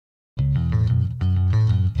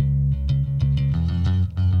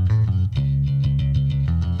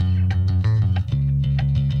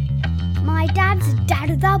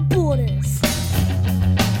Without Borders.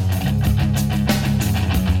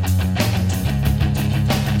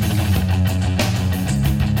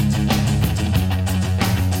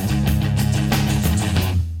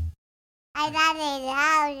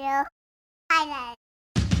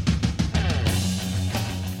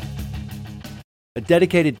 A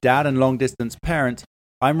dedicated dad and long-distance parent,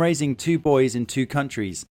 I'm raising 2 boys in 2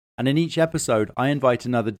 countries, and in each episode I invite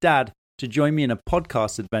another dad to join me in a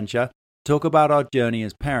podcast adventure to talk about our journey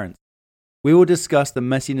as parents. We will discuss the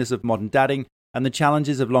messiness of modern dadding and the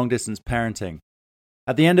challenges of long-distance parenting.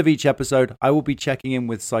 At the end of each episode, I will be checking in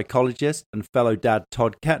with psychologist and fellow dad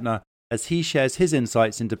Todd Kettner as he shares his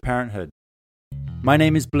insights into parenthood. My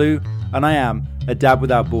name is Blue, and I am a Dad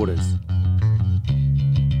Without Borders.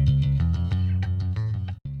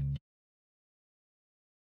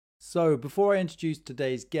 So, before I introduce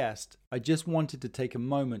today's guest, I just wanted to take a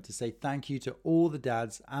moment to say thank you to all the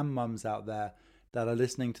dads and mums out there that are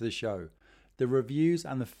listening to the show. The reviews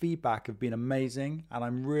and the feedback have been amazing, and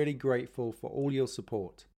I'm really grateful for all your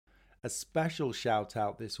support. A special shout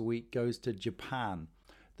out this week goes to Japan.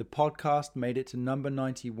 The podcast made it to number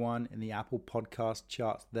 91 in the Apple Podcast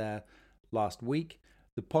charts there last week.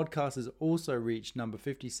 The podcast has also reached number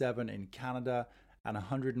 57 in Canada and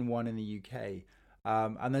 101 in the UK.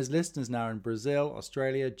 And there's listeners now in Brazil,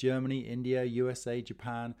 Australia, Germany, India, USA,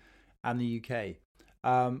 Japan, and the UK.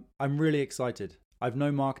 I'm really excited. I've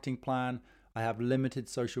no marketing plan. I have limited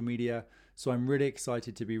social media. So I'm really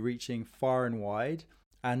excited to be reaching far and wide.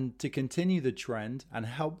 And to continue the trend and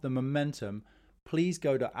help the momentum, please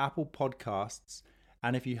go to Apple Podcasts.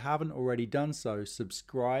 And if you haven't already done so,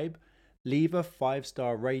 subscribe, leave a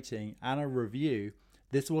 5-star rating and a review.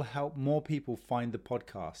 This will help more people find the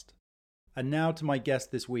podcast. And now to my guest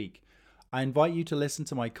this week. I invite you to listen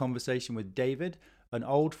to my conversation with David, an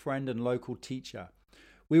old friend and local teacher.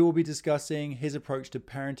 We will be discussing his approach to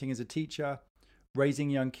parenting as a teacher, raising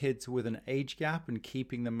young kids with an age gap and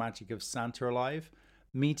keeping the magic of Santa alive,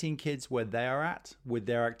 meeting kids where they are at with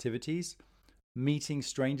their activities, meeting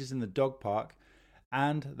strangers in the dog park,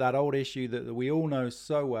 and that old issue that we all know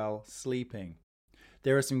so well, sleeping.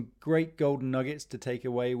 There are some great golden nuggets to take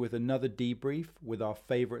away with another debrief with our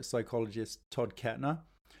favorite psychologist, Todd Kettner.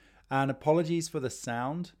 And apologies for the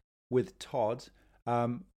sound with Todd.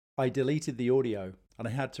 I deleted the audio and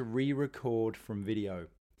I had to re-record from video.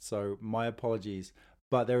 So my apologies,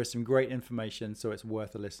 but there is some great information, so it's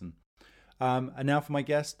worth a listen. And now for my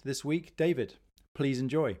guest this week, David. Please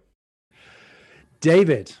enjoy.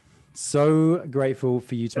 David, so grateful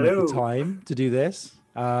for you to make the time to do this.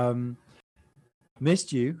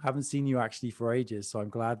 Missed you, haven't seen you actually for ages, so I'm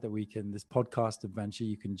glad that this podcast adventure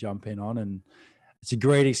you can jump in on, and it's a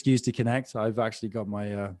great excuse to connect. I've actually got my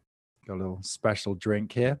got a little special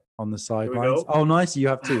drink here on the sidelines. Oh, nice, you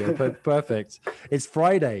have too. Perfect. It's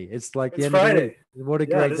Friday. It's like the end of the week. What a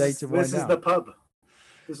great day to wind down. This is the pub.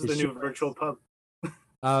 This is the new virtual pub.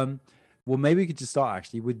 Well, maybe we could just start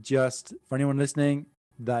actually with just, for anyone listening,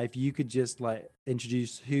 that if you could just like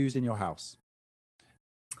introduce who's in your house.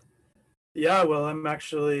 Yeah, well, I'm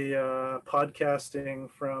actually podcasting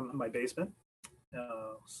from my basement.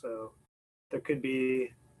 So there could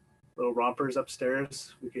be little rompers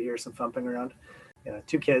upstairs. We could hear some thumping around.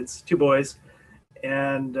 2 kids, 2 boys.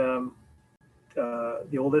 And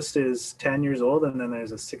the oldest is 10 years old, and then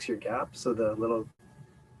there's a 6-year gap. So the little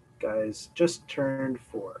guy's just turned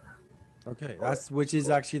 4. Okay, which is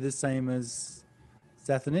actually the same as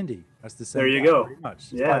Seth and Indy. That's the same. There you go. Pretty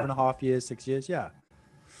much. It's 5.5 years, 6 years. Yeah.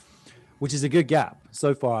 Which is a good gap.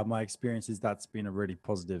 So far, my experience is that's been a really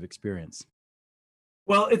positive experience.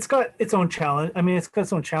 Well, it's got its own challenge. I mean, it's got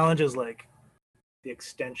its own challenges, like the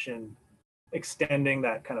extending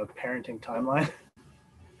that kind of parenting timeline.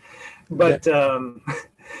 But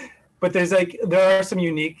but there are some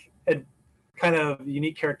unique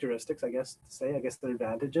characteristics, I guess they're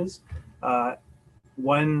advantages.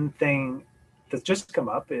 One thing that's just come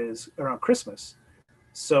up is around Christmas.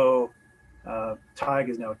 So Tig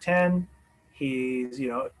is now 10. He's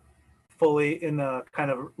fully in the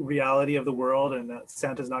kind of reality of the world, and that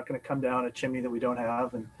Santa's not going to come down a chimney that we don't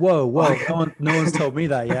have. And whoa, no one's told me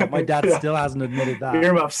that yet. My dad still hasn't admitted that.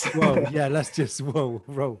 Earmuffs. Whoa, yeah, let's just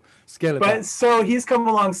scale it back. So he's come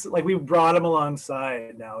along, like we brought him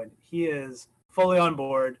alongside now, and he is fully on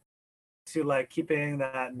board to like keeping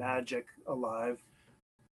that magic alive.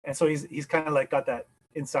 And so he's kind of like got that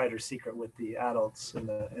insider secret with the adults in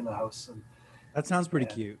the house. And that sounds pretty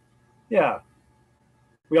cute. Yeah,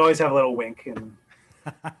 we always have a little wink, and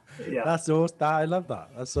yeah, that's awesome. I love that.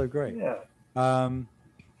 That's so great. Yeah.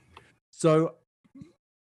 So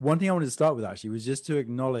one thing I wanted to start with actually was just to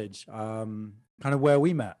acknowledge kind of where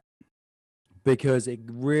we met. because it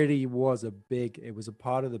really was it was a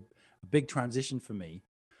part of a big transition for me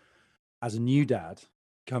as a new dad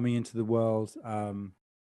coming into the world,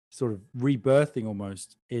 sort of rebirthing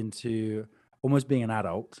almost into almost being an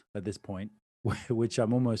adult at this point, which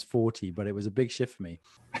I'm almost 40, but it was a big shift for me.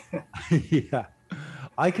 Yeah.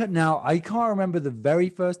 I can't remember the very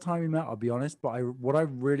first time we met, I'll be honest, but what I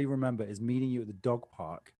really remember is meeting you at the dog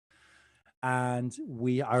park. And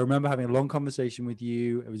I remember having a long conversation with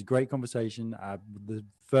you. It was a great conversation, the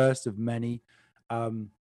first of many.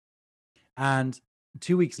 And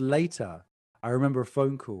 2 weeks later, I remember a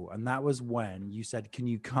phone call, and that was when you said, "Can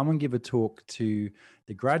you come and give a talk to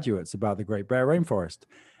the graduates about the Great Bear Rainforest?"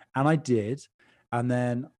 And I did. And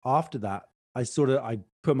then after that, I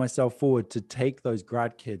put myself forward to take those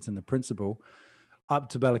grad kids and the principal up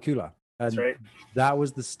to Bella Coola. That's And right. that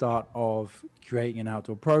was the start of creating an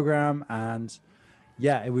outdoor program. And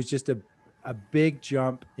yeah, it was just a big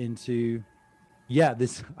jump into, yeah,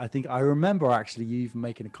 this, I think I remember actually you even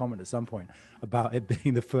making a comment at some point about it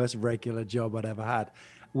being the first regular job I'd ever had,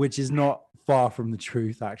 which is not far from the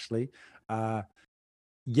truth, actually.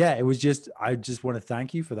 Yeah, it was just, I just want to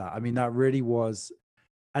thank you for that. I mean, that really was,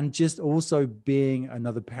 and just also being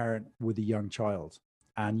another parent with a young child.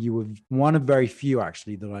 And you were one of very few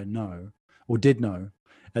actually that I know or did know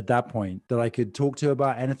at that point that I could talk to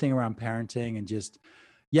about anything around parenting, and just,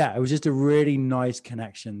 yeah, it was just a really nice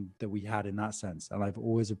connection that we had in that sense. And I've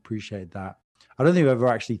always appreciated that. I don't think I've ever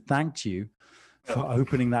actually thanked you for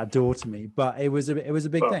opening that door to me, but it was a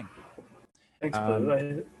big thing. Thanks,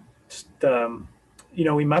 Blue.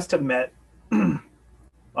 We must have met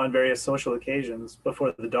on various social occasions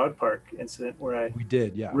before the dog park incident where We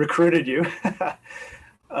did, yeah. recruited you. But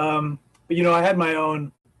I had my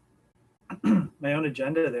own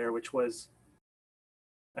agenda there, which was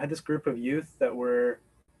I had this group of youth that were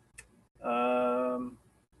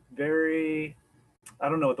very, I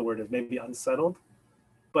don't know what the word is, maybe unsettled,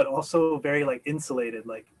 but also very like insulated.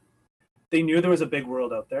 Like they knew there was a big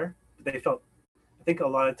world out there, but they felt, I think a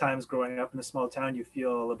lot of times growing up in a small town, you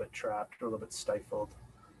feel a little bit trapped or a little bit stifled,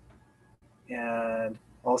 and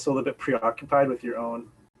also a little bit preoccupied with your own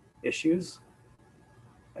issues.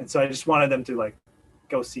 And so I just wanted them to like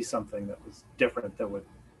go see something that was different, that would,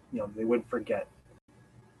 they wouldn't forget.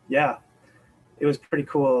 Yeah, it was pretty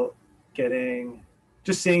cool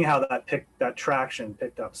seeing how that traction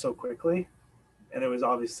picked up so quickly. And there was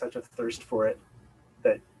obviously such a thirst for it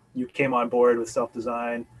that you came on board with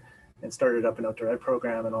self-design and started up an outdoor ed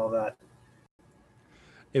program and all that.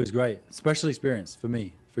 It was great. Special experience for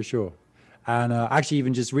me, for sure. And actually,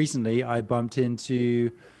 even just recently, I bumped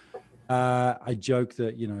into, I joke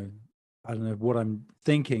that, I don't know what I'm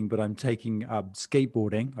thinking, but I'm taking up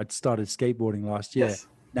skateboarding. I'd started skateboarding last year. Yes.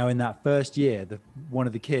 Now, in that first year, one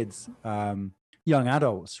of the kids, young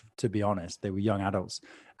adults, to be honest, they were young adults,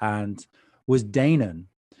 and was Danon,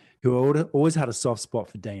 who always had a soft spot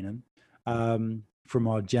for Danon, from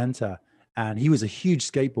Argenta. And he was a huge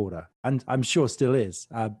skateboarder, and I'm sure still is.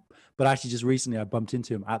 But actually, just recently, I bumped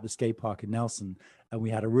into him at the skate park in Nelson, and we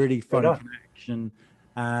had a really fun connection.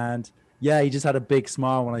 And yeah, he just had a big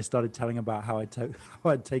smile when I started telling him about how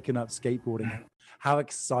I'd taken up skateboarding, how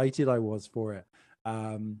excited I was for it.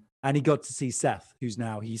 And he got to see Seth,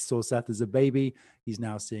 he saw Seth as a baby. He's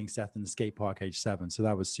now seeing Seth in the skate park age 7. So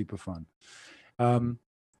that was super fun.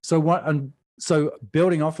 So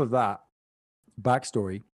building off of that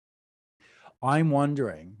backstory, I'm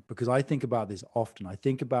wondering, because I think about this often. I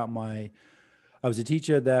think about I was a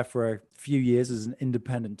teacher there for a few years as an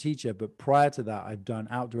independent teacher, but prior to that, I've done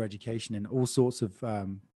outdoor education in all sorts of,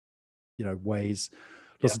 ways,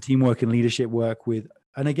 lots of teamwork and leadership work with,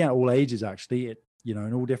 and again, all ages actually,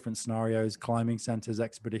 in all different scenarios, climbing centers,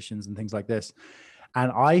 expeditions, and things like this.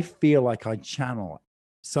 And I feel like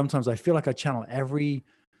sometimes I feel like I channel every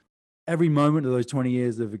moment of those 20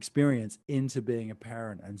 years of experience into being a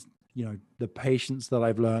parent, and the patience that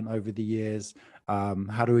I've learned over the years,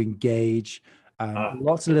 how to engage,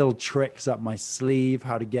 lots of little tricks up my sleeve,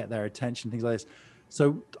 how to get their attention, things like this.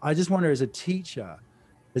 So I just wonder, as a teacher,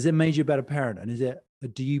 has it made you a better parent? And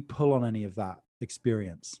do you pull on any of that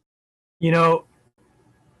experience?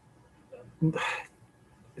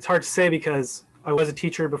 It's hard to say because I was a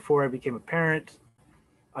teacher before I became a parent.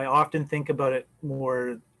 I often think about it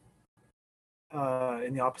more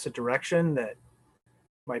in the opposite direction, that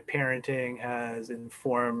my parenting has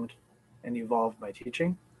informed and evolved my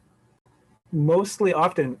teaching.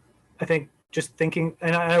 Often, I think just thinking,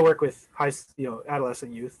 and I work with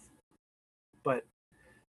adolescent youth, but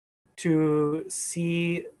to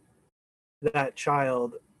see that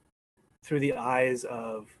child through the eyes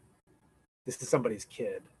of, this is somebody's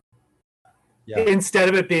kid, Yeah. instead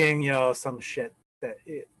of it being, some shit that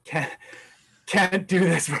it can't do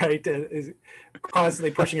this right, is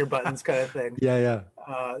constantly pushing your buttons kind of thing.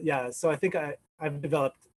 Yeah. So I think I've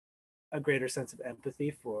developed a greater sense of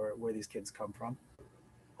empathy for where these kids come from.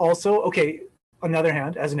 Also, okay, on the other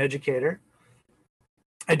hand, as an educator,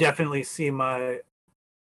 I definitely see the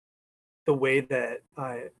way that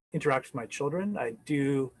I interact with my children. I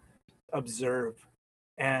do observe,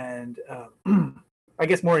 and I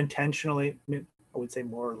guess more intentionally, I would say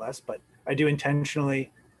more or less, but I do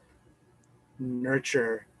intentionally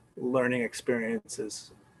nurture learning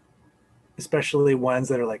experiences, especially ones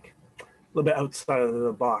that are like a little bit outside of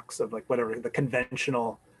the box of like whatever the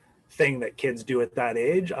conventional thing that kids do at that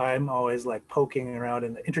age. I'm always like poking around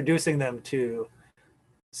and introducing them to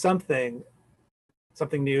something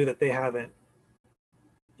new that they haven't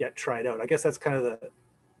yet tried out. I guess that's kind of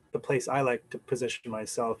the place I like to position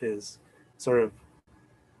myself, is sort of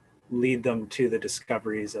lead them to the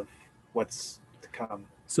discoveries of what's to come.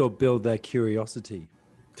 So build their curiosity.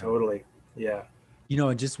 Totally. Yeah.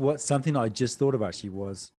 And just something that I just thought of actually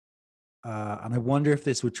was, and I wonder if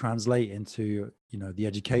this would translate into, the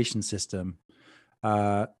education system,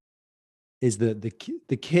 is that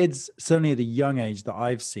the kids, certainly at a young age that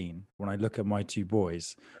I've seen, when I look at my two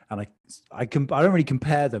boys, and I don't really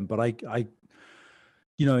compare them, but I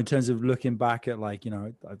in terms of looking back at like,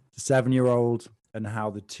 the 7-year-old and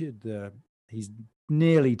how he's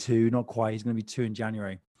nearly 2, not quite, he's going to be 2 in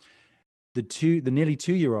January. The nearly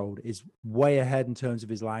 2-year-old is way ahead in terms of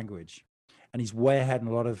his language, and he's way ahead in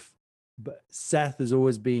a lot of, but Seth has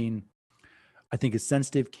always been, I think, a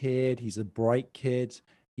sensitive kid. He's a bright kid.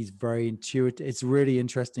 He's very intuitive. It's really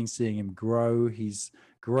interesting seeing him grow. He's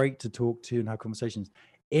great to talk to and have conversations.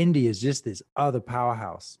 Indy is just this other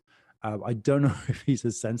powerhouse. I don't know if he's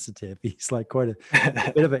as sensitive. He's like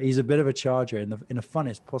he's a bit of a charger in the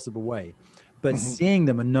funnest possible way. But seeing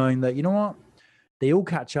them and knowing that, you know what, they all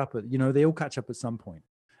catch up at some point.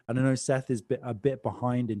 And I know Seth is a bit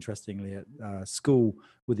behind, interestingly, at school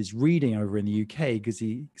with his reading over in the UK, because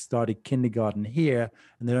he started kindergarten here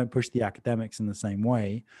and they don't push the academics in the same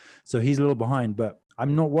way. So he's a little behind, but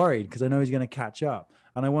I'm not worried because I know he's going to catch up.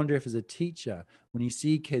 And I wonder if, as a teacher, when you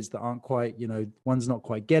see kids that aren't quite, one's not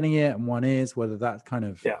quite getting it and one is, whether that kind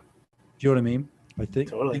of, yeah. Do you know what I mean? I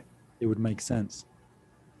think it would make sense.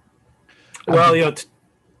 Well,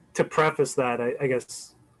 to preface that, I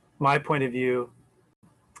guess my point of view,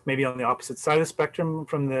 maybe on the opposite side of the spectrum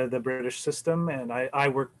from the British system, and I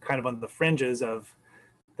work kind of on the fringes of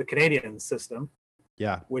the Canadian system,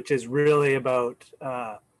 which is really about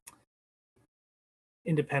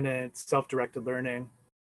independent, self-directed learning,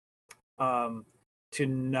 to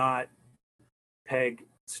not peg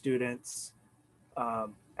students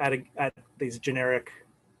at these generic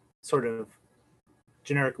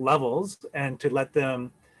levels, and to let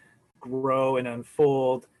them grow and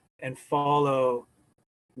unfold and follow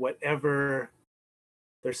whatever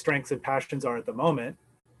their strengths and passions are at the moment,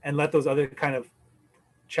 and let those other kind of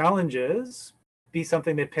challenges be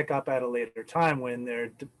something they pick up at a later time when they're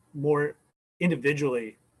more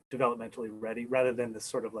individually developmentally ready, rather than this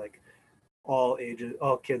sort of like all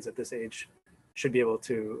kids at this age should be able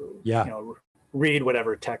to read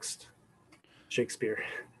whatever text, Shakespeare.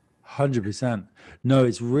 100%. No,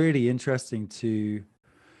 it's really interesting to,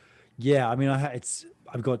 I mean,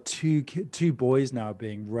 I've got two boys now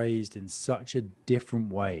being raised in such a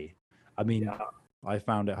different way. I mean, I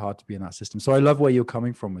found it hard to be in that system. So I love where you're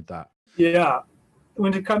coming from with that. Yeah.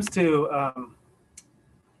 When it comes to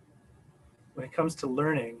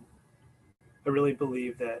learning, I really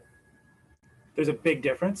believe that there's a big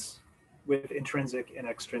difference with intrinsic and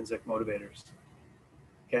extrinsic motivators.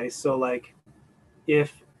 Okay, so like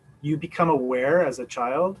if you become aware as a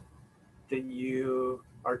child that you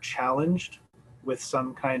are challenged with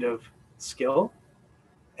some kind of skill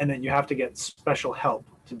and that you have to get special help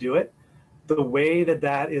to do it, the way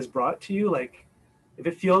that is brought to you, like if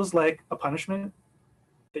it feels like a punishment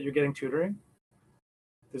that you're getting tutoring,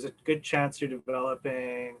 there's a good chance you're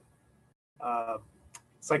developing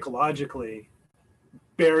psychologically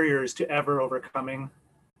barriers to ever overcoming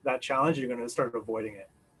that challenge. You're going to start avoiding it.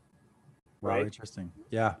 Wow, right? Interesting.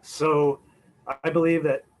 Yeah. So I believe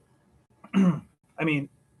that, I mean,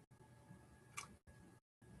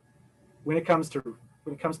 when it comes to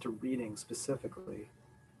reading specifically,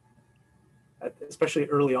 especially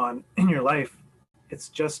early on in your life, it's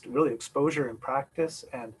just really exposure and practice,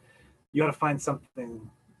 and you got to find something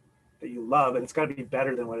that you love, and it's got to be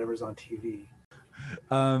better than whatever's on TV.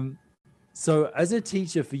 So as a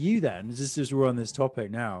teacher for you then, just we're on this topic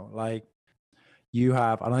now, like you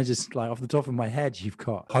have, and I just like off the top of my head, you've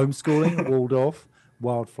got homeschooling, Waldorf,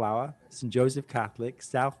 Wildflower, St. Joseph Catholic,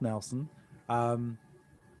 South Nelson.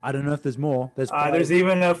 I don't know if there's more. There's 5. There's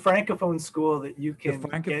even a francophone school that The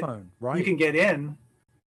francophone, right? You can get in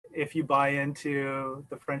if you buy into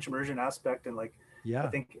the French immersion aspect, and like, Yeah. I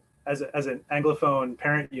think as an anglophone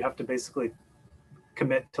parent, you have to basically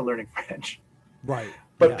commit to learning French. Right.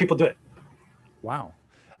 But people do it. Wow.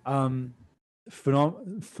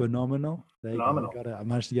 Phenomenal. There you Phenomenal. go. I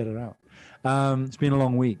managed to get it out. It's been a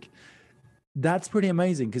long week. That's pretty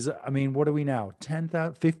amazing because, I mean, what are we now?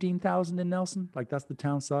 10,000, 15,000 in Nelson? Like, that's the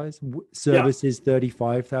town size. Service is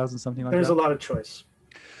 35,000, something like that. There's a lot of choice.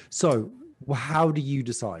 So how do you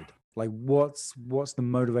decide? Like, what's the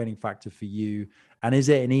motivating factor for you? And is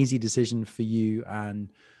it an easy decision for you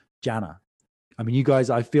and Jana? I mean, you guys,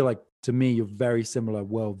 I feel like, to me, you're very similar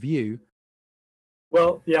worldview.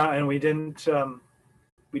 Well, yeah, and we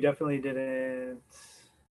definitely didn't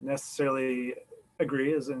necessarily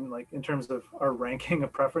agree, as in like in terms of our ranking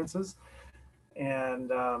of preferences.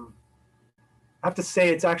 And I have to say,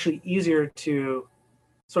 it's actually easier to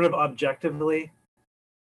sort of objectively,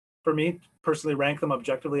 for me personally, rank them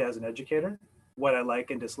objectively as an educator, what I like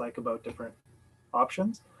and dislike about different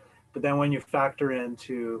options. But then when you factor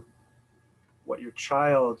into what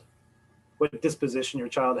disposition your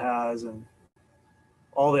child has, and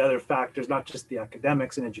all the other factors, not just the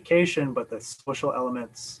academics and education, but the social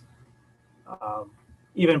elements,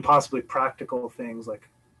 even possibly practical things like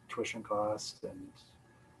tuition costs and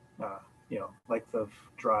length of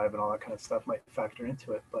drive and all that kind of stuff might factor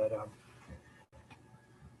into it. But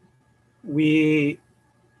with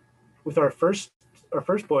our first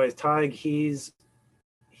boy, Tig,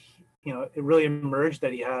 it really emerged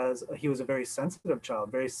that he was a very sensitive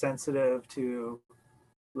child, very sensitive to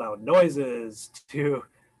loud noises, to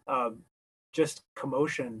just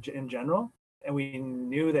commotion in general. And we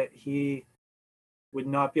knew that he would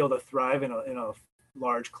not be able to thrive in a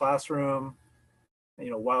large classroom.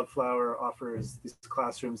 Wildflower offers these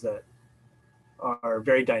classrooms that are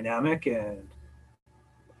very dynamic and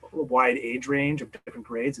a wide age range of different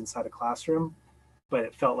grades inside a classroom. But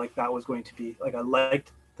it felt like that was going to be, like, I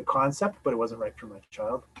liked the concept, but it wasn't right for my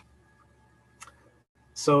child.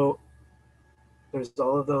 So there's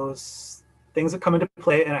all of those things that come into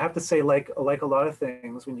play. And I have to say, like a lot of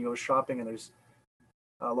things, when you go shopping and there's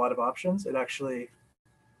a lot of options, it actually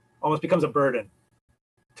almost becomes a burden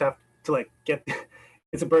to have to like get.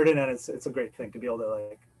 It's a burden, and it's a great thing to be able to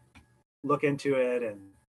like look into it and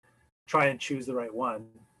try and choose the right one.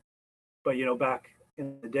 But back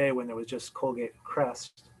in the day when there was just Colgate and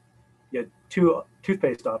Crest, you had 2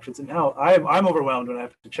 toothpaste options, and now I'm overwhelmed when I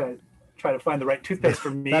have to try to find the right toothpaste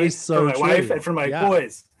for me, that is so for my true. wife, and for my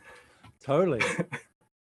boys. Totally.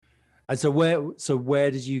 And so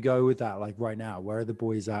where did you go with that? Like right now, where are the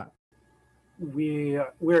boys at?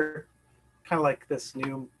 We're kind of like this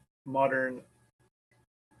new modern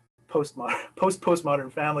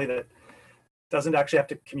postmodern family that doesn't actually have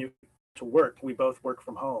to commute to work. We both work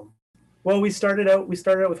from home. Well, we started out with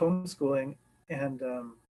homeschooling, and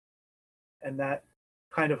that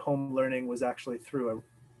kind of home learning was actually through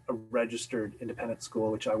a registered independent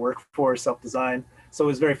school, which I work for, self-design. So it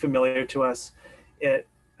was very familiar to us. We're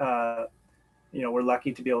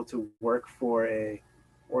lucky to be able to work for a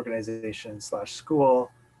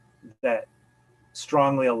organization/school that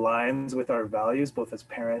strongly aligns with our values, both as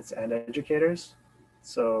parents and educators.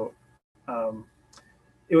 So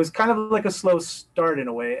it was kind of like a slow start in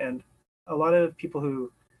a way. And a lot of people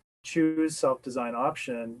who choose self-design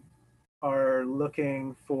option are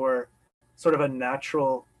looking for sort of a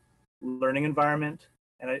natural learning environment.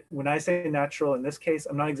 And when I say natural in this case,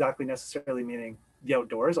 I'm not exactly necessarily meaning the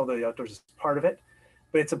outdoors, although the outdoors is part of it,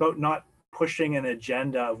 but it's about not pushing an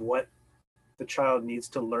agenda of what the child needs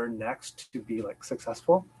to learn next to be like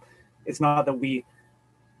successful. It's not that we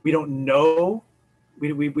don't know,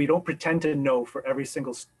 we don't pretend to know for every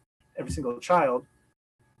single child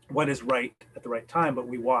what is right at the right time, but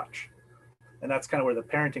we watch. And that's kind of where the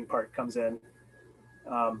parenting part comes in,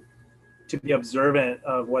 to be observant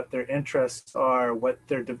of what their interests are, what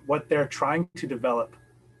they're trying to develop,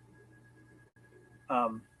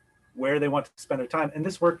 where they want to spend their time. And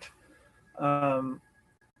this worked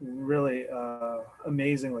really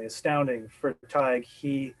amazingly, astounding for Tig.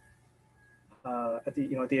 He at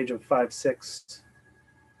the age of 5-6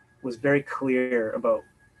 was very clear about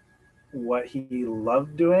what he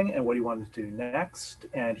loved doing and what he wanted to do next,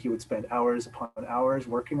 and he would spend hours upon hours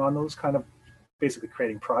working on those, kind of basically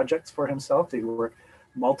creating projects for himself. He would work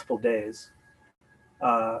multiple days,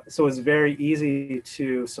 so it's very easy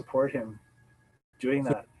to support him doing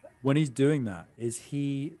that. When he's doing that, is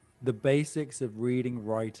he the basics of reading,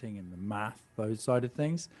 writing, and the math, those side of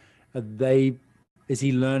things, are they Is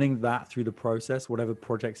he learning that through the process, whatever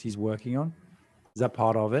projects he's working on? Is that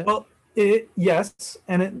part of it? Well, yes,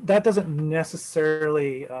 and that doesn't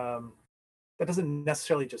necessarily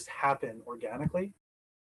just happen organically.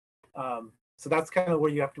 So that's kind of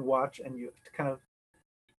where you have to watch, and you have to kind of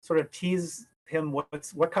sort of tease him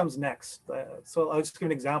what comes next. So I'll just give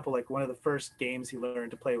an example. Like one of the first games he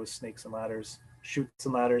learned to play was Snakes and Ladders, Chutes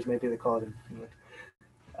and Ladders, maybe they call it in English.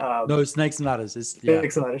 No, Snakes and Ladders.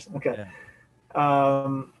 Snakes and Ladders. Okay.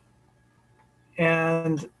 Yeah.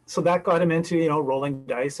 And so that got him into, rolling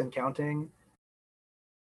dice and counting.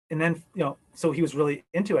 And then, so he was really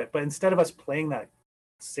into it. But instead of us playing that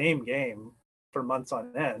same game for months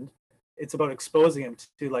on end, it's about exposing him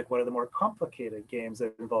to like one of the more complicated games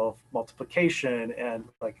that involve multiplication and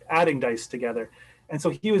like adding dice together. And so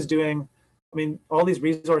he was doing, all these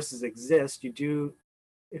resources exist. You do,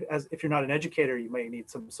 if you're not an educator, you might need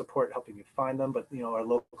some support helping you find them. But, our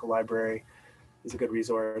local library is a good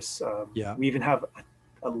resource. We even have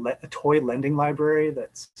a toy lending library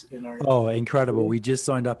that's in our. Oh, incredible. We just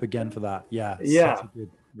signed up again for that. Yeah. Yeah. Such a good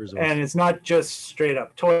resource. And it's not just straight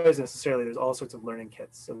up toys necessarily. There's all sorts of learning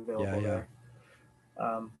kits available there.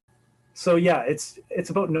 So yeah, it's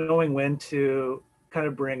about knowing when to kind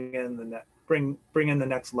of bring in the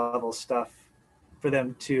next level stuff for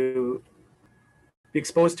them to be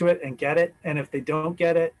exposed to it and get it. And if they don't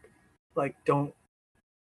get it, like don't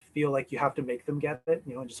feel like you have to make them get it,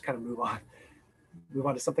 and just kind of move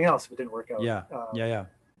on to something else if it didn't work out. Yeah.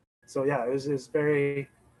 So yeah, it was very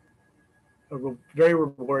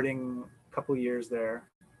rewarding couple of years there.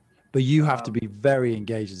 But you have to be very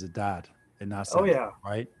engaged as a dad in that sense. Oh yeah.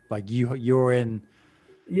 Right? Like you're in.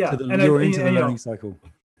 Yeah. You're into the learning cycle.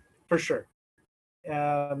 For sure.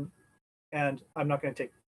 And I'm not going to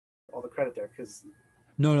take all the credit there because.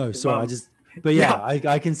 No. Sorry, But yeah,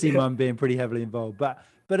 I can see mom being pretty heavily involved. But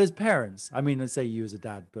as parents, let's say you as a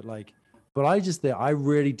dad, but I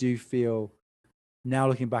really do feel now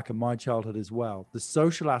looking back at my childhood as well, the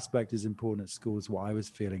social aspect is important at school is what I was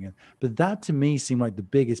feeling. But that to me seemed like the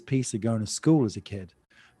biggest piece of going to school as a kid,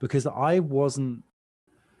 because in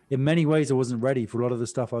many ways, I wasn't ready for a lot of the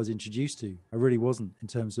stuff I was introduced to. I really wasn't, in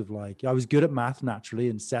terms of I was good at math naturally,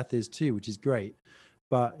 and Seth is too, which is great.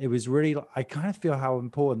 But it was really, I kind of feel how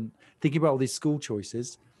important, thinking about all these school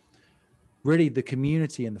choices, really the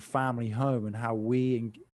community and the family home and how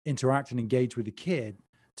we interact and engage with the kid,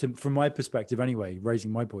 from my perspective anyway,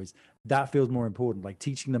 raising my boys, that feels more important. Like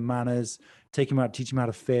teaching them manners, teaching them how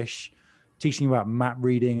to fish, teaching about map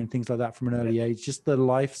reading and things like that from an early age, just the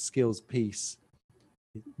life skills piece,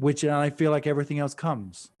 which I feel like everything else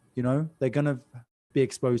comes, they're going to be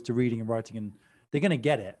exposed to reading and writing and they're going to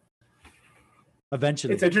get it.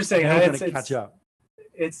 Eventually, it's interesting. They're going to catch up.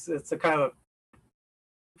 It's a kind of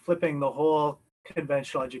flipping the whole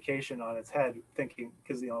conventional education on its head, thinking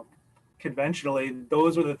because conventionally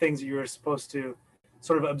those were the things you were supposed to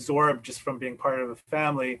sort of absorb just from being part of a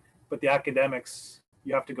family, but the academics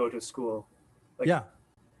you have to go to school.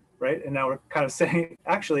 Right. And now we're kind of saying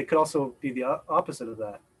actually it could also be the opposite of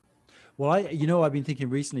that. Well, I've been thinking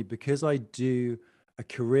recently, because I do a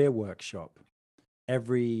career workshop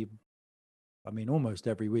almost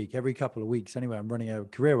every week, every couple of weeks anyway, I'm running a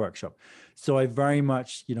career workshop. So I very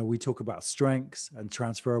much, we talk about strengths and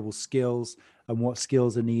transferable skills and what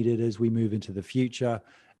skills are needed as we move into the future,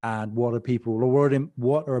 and what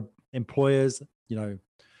are employers,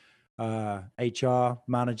 HR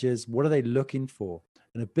managers, what are they looking for?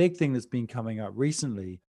 And a big thing that's been coming up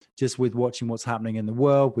recently, just with watching what's happening in the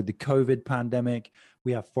world with the COVID pandemic,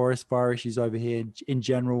 we have forest fire issues over here in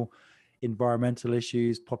general, environmental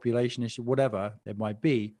issues, population issues, whatever it might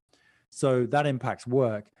be. So that impacts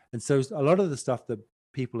work. And so a lot of the stuff that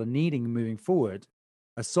people are needing moving forward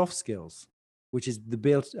are soft skills, which is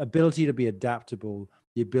the ability to be adaptable,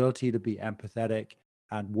 the ability to be empathetic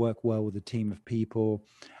and work well with a team of people.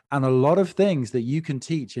 And a lot of things that you can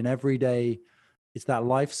teach in everyday, it's that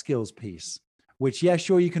life skills piece, which,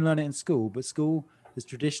 sure, you can learn it in school, but school has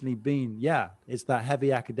traditionally been, it's that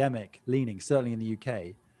heavy academic leaning, certainly in the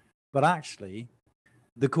UK. But actually,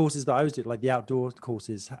 the courses that I was doing, like the outdoor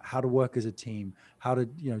courses, how to work as a team, how to,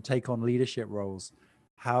 take on leadership roles,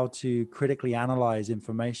 how to critically analyze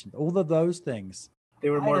information, all of those things. They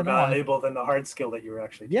were more valuable than the hard skill that you were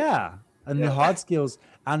actually teaching. The hard skills.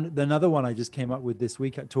 And another one I just came up with this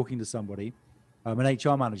week, talking to somebody, an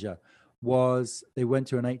HR manager, was they went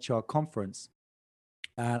to an HR conference.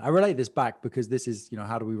 And I relate this back because this is,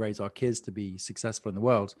 how do we raise our kids to be successful in the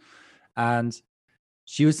world? And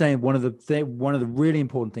she was saying one of the really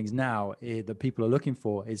important things now that people are looking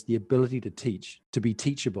for is the ability to teach, to be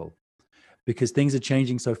teachable, because things are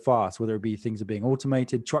changing so fast, whether it be things are being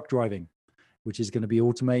automated, truck driving. which is going to be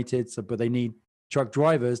automated. So, but they need truck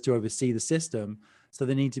drivers to oversee the system. So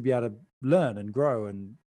they need to be able to learn and grow.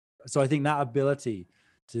 And so I think that ability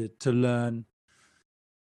to learn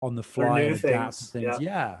on the Learn fly new and adapt to things. things.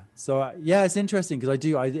 Yeah. Yeah. So yeah, it's interesting because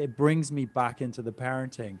it brings me back into the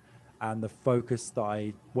parenting and the focus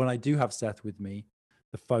that when I do have Seth with me,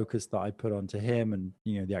 the focus that I put onto him and,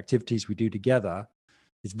 the activities we do together,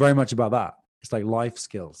 it's very much about that. It's like life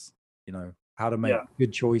skills, how to make Yeah.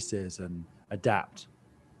 good choices and adapt.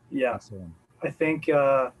 Yeah. And so on. I think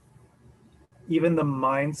even the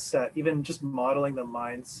mindset, even just modeling the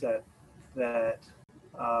mindset that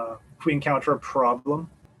if we encounter a problem,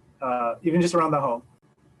 even just around the home,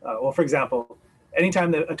 well, for example,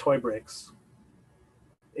 anytime that a toy breaks,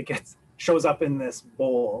 it shows up in this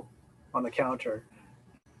bowl on the counter,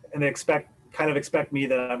 and they kind of expect me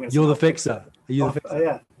that I'm going to. You're the fixer. Are you the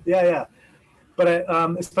fixer? Yeah. But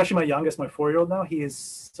especially my youngest, my 4-year-old now, he is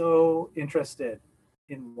so interested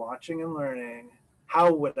in watching and learning.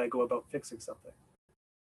 How would I go about fixing something?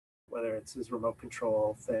 Whether it's his remote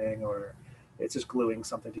control thing or it's just gluing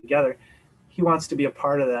something together, he wants to be a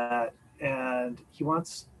part of that, and he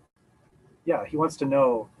wants to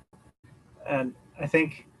know. And I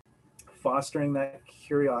think fostering that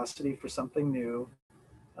curiosity for something new,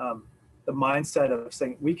 the mindset of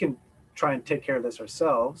saying we can try and take care of this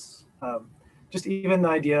ourselves. Just even the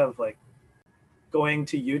idea of like going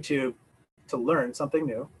to YouTube to learn something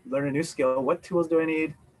new, learn a new skill. What tools do I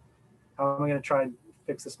need? How am I going to try and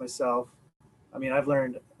fix this myself? I mean, I've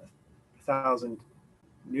learned 1,000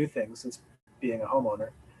 new things since being a homeowner.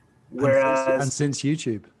 And since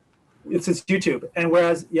YouTube. It's YouTube. And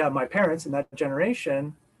whereas, my parents in that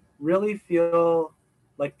generation really feel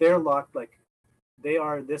like they're locked, like they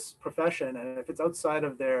are this profession. And if it's outside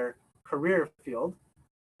of their career field,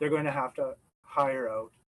 they're going to have to hire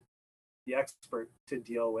out the expert to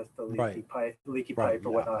deal with the leaky pipe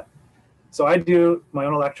or whatnot. So I do my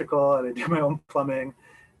own electrical and I do my own plumbing,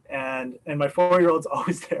 and my 4-year-old's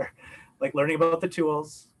always there, like learning about the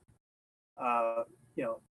tools.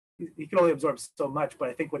 He can only absorb so much, but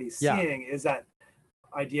I think what he's seeing is that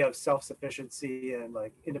idea of self-sufficiency and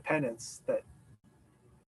like independence that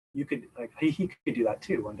you could he could do that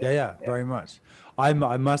too one day. Yeah, very much. I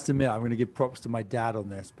must admit, I'm going to give props to my dad on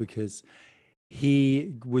this because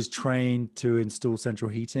he was trained to install central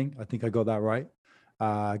heating. I think I got that right.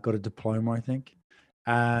 Got a diploma, I think.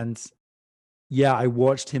 And I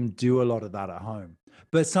watched him do a lot of that at home,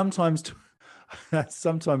 but sometimes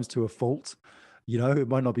to a fault. It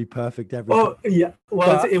might not be perfect every time. Yeah.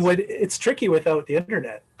 Well, it's tricky without the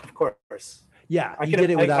internet, of course. Yeah, he did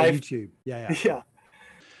it without YouTube. Yeah.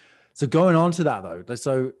 So going on to that though,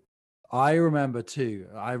 so I remember too,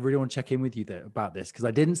 I really want to check in with you about this because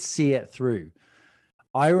I didn't see it through.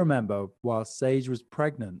 I remember while Sage was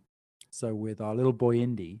pregnant, so with our little boy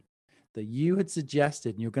Indy, that you had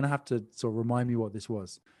suggested, and you're going to have to sort of remind me what this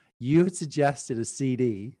was. You had suggested a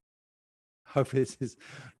CD. Hopefully this is...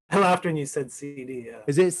 I laughed when you said CD. Yeah.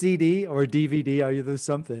 Is it CD or a DVD? Or there's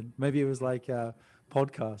something. Maybe it was like a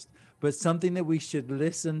podcast, but something that we should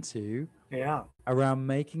listen to. Yeah. Around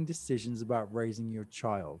making decisions about raising your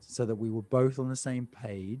child, so that we were both on the same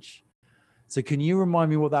page. So can you remind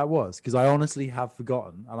me what that was? Because I honestly have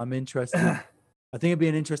forgotten, and I'm interested. I think it'd be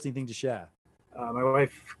an interesting thing to share. My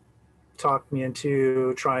wife talked me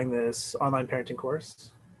into trying this online parenting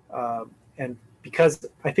course, and because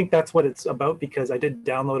I think that's what it's about, because I did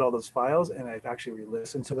download all those files and I've actually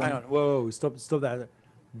re-listened to them. Hang on, whoa, stop that.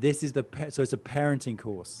 This is so it's a parenting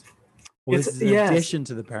course. Well, this is in addition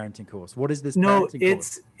to the parenting course. What is this? No, it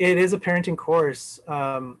is a parenting course.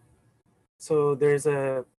 So there's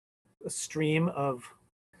a stream of,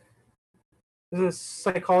 there's a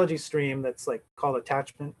psychology stream that's like called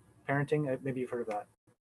attachment parenting. Maybe you've heard of that,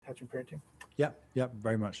 attachment parenting. Yeah,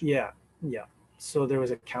 very much. Yeah. So there was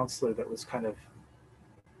a counselor that was kind of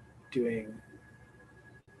doing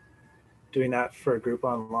that for a group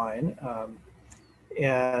online,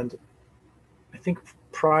 and I think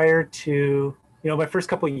prior to my first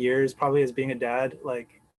couple of years, probably as being a dad,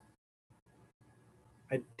 like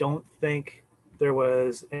I don't think I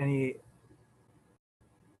was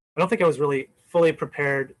really fully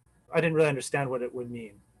prepared. I didn't really understand what it would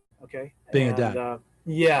mean. Okay. Being a dad.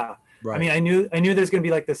 Yeah. Right. I mean, I knew there's going to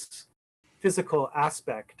be like this physical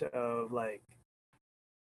aspect of like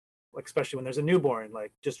especially when there's a newborn,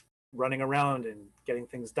 like just running around and getting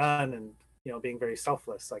things done and, being very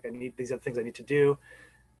selfless. Like these are the things I need to do.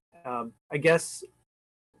 I guess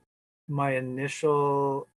my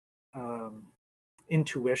initial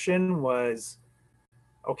intuition was,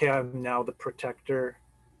 okay, I'm now the protector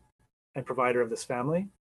and provider of this family.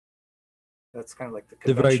 That's kind of like the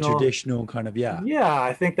The very conventional. traditional kind of, yeah. Yeah,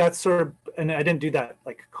 I think that's sort of, and I didn't do that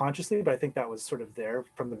like consciously, but I think that was sort of there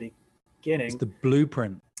from the It's beginning. the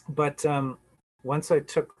blueprint. But once I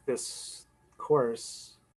took this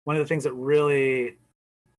course, one of the things that really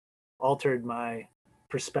altered my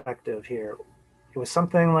perspective here, it was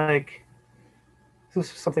something like, it was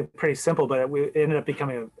something pretty simple, but it ended up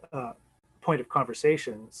becoming a point of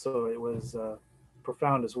conversation. So it was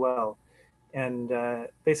profound as well. And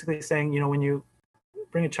basically saying, when you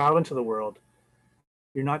bring a child into the world,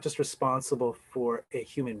 you're not just responsible for a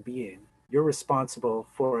human being, you're responsible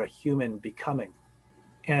for a human becoming.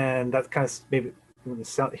 And that kind of, maybe when you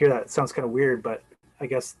hear that, it sounds kind of weird, but I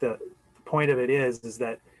guess the point of it is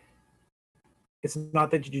that it's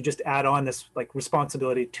not that you just add on this like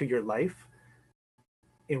responsibility to your life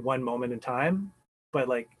in one moment in time, but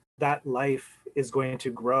like that life is going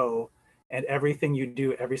to grow, and everything you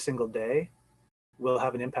do every single day will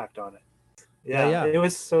have an impact on it. Yeah. It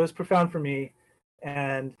was profound for me.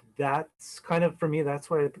 And that's kind of, for me, that's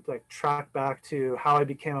where I like track back to how I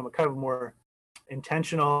became a kind of more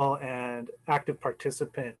intentional and active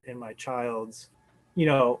participant in my child's,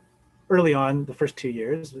 early on, the first 2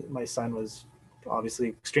 years. My son was obviously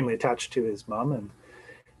extremely attached to his mom, and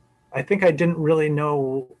I think I didn't really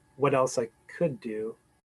know what else I could do.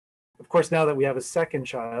 Of course, now that we have a second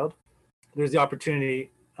child, there's the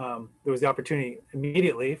opportunity. There was the opportunity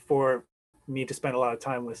immediately for me to spend a lot of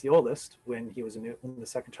time with the oldest when the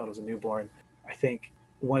second child was a newborn. I think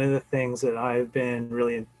one of the things that I've been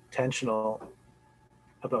really intentional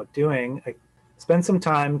about doing, I spend some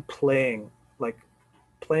time playing.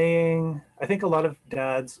 I think a lot of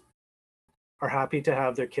dads are happy to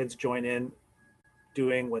have their kids join in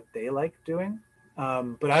doing what they like doing.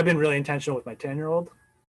 But I've been really intentional with my 10-year-old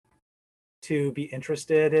to be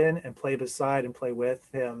interested in and play beside and play with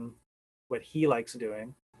him what he likes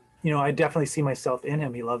doing. I definitely see myself in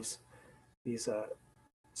him. He loves these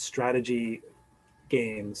strategy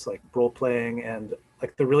games, like role playing and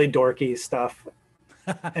like the really dorky stuff.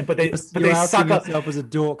 And You're outing suck up yourself as a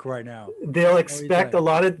dork right now. They expect a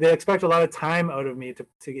lot of time out of me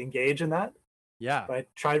to engage in that. Yeah. But I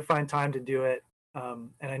try to find time to do it. And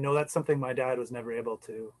I know that's something my dad was never able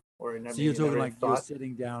to, or never. So you're talking like you're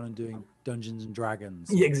sitting down and doing Dungeons and Dragons.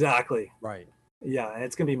 Yeah, exactly. Right. Yeah, and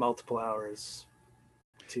it's gonna be multiple hours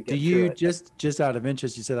to get Do you through it. just out of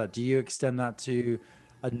interest, you said that, do you extend that to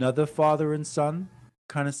another father and son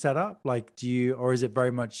kind of setup? Like, or is it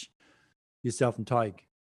very much yourself and Tig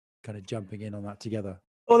kind of jumping in on that together?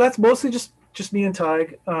 Oh, that's mostly just me and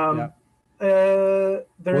Tig. Yeah.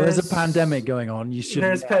 There's a pandemic going on.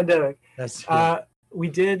 There's pandemic. That's we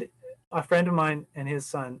did, a friend of mine and his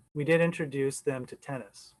son, we did introduce them to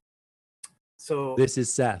tennis. So this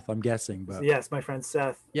is Seth, I'm guessing, but yes, my friend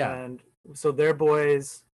Seth. Yeah. And so their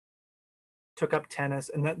boys took up tennis,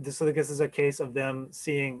 and this is a case of them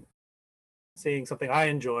seeing something I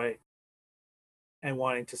enjoy and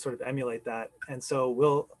wanting to sort of emulate that. And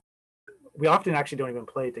so we often actually don't even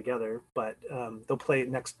play together, but they'll play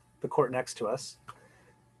the court next to us,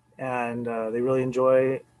 and they really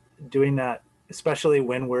enjoy doing that, especially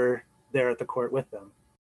when we're there at the court with them.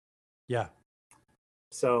 Yeah.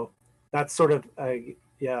 So that's sort of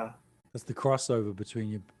that's the crossover between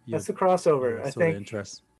you. That's the crossover. I think.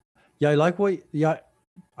 Interest. Yeah, I like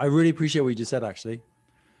I really appreciate what you just said, actually,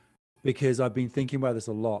 because I've been thinking about this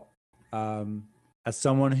a lot. As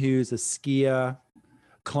someone who's a skier,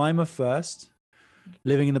 climber first,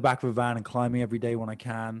 living in the back of a van and climbing every day when I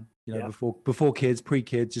can, before kids,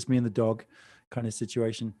 pre-kids, just me and the dog kind of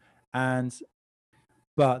situation.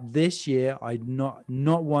 But this year, I not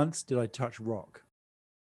once did I touch rock.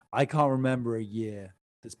 I can't remember a year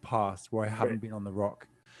that's passed where I haven't been on the rock.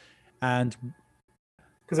 And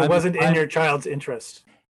because it wasn't in your child's interest.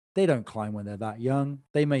 They don't climb when they're that young.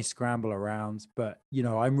 They may scramble around, but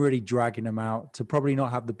I'm really dragging them out to probably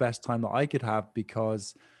not have the best time that I could have,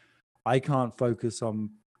 because I can't focus on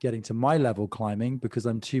getting to my level climbing because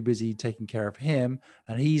I'm too busy taking care of him,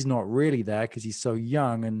 and he's not really there because he's so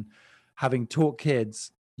young. And having taught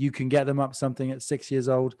kids, you can get them up something at 6 years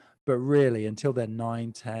old, but really until they're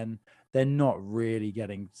 9, 10, they're not really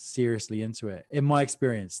getting seriously into it. In my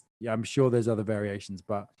experience, I'm sure there's other variations,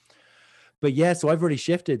 but yeah, so I've really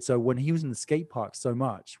shifted. So when he was in the skate park so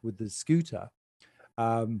much with the scooter,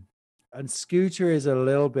 and scooter is a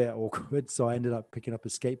little bit awkward, so I ended up picking up a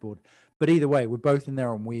skateboard. But either way, we're both in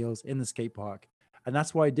there on wheels in the skate park, and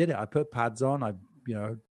that's why I did it. I put pads on. I,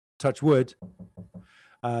 touch wood,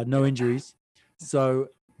 no injuries. So,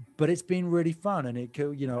 but it's been really fun, and it,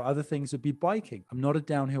 other things would be biking. I'm not a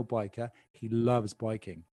downhill biker. He loves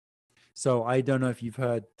biking. So I don't know if you've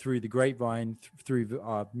heard through the grapevine, through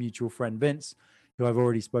our mutual friend Vince, who I've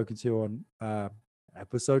already spoken to on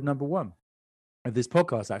episode number 1 of this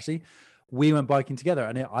podcast. Actually, we went biking together,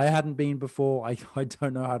 and I hadn't been before. I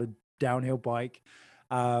don't know how to downhill bike.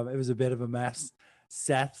 It was a bit of a mess.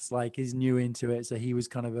 Seth's like, he's new into it, so he was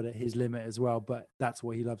kind of at his limit as well. But that's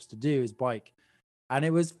what he loves to do, is bike. And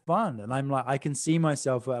it was fun. And I'm like, I can see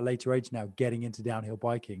myself at a later age now getting into downhill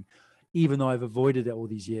biking, even though I've avoided it all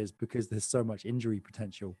these years because there's so much injury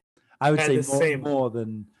potential. I would say more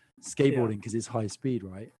than skateboarding because it's high speed,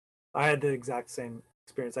 right? I had the exact same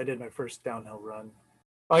experience. I did my first downhill run.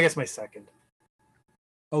 Well, I guess my second.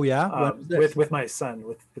 Oh yeah, with my son,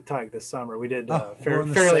 with the Tug this summer. We did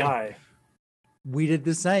fairly high. We did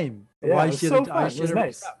the same. Yeah, it was so fun. It was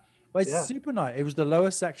nice. Well, it's super nice. It was the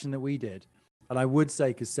lowest section that we did. And I would say,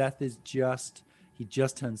 because Seth is he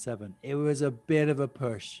just turned 7. It was a bit of a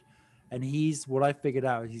push. And what I figured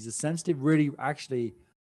out, he's a sensitive, really, actually,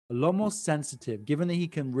 a lot more sensitive, given that he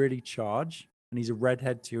can really charge. And he's a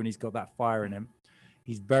redhead too, and he's got that fire in him.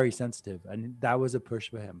 He's very sensitive. And that was a push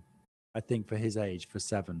for him, I think, for his age, for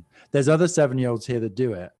 7. There's other 7-year-olds here that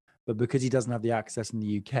do it. But because he doesn't have the access in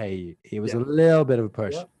the UK, it was a little bit of a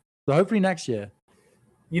push. Yeah. So hopefully next year.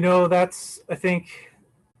 That's, I think,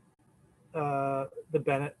 I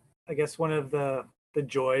guess one of the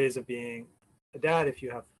joys of being a dad, if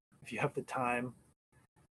you have the time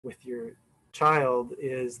with your child,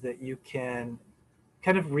 is that you can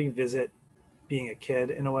kind of revisit being a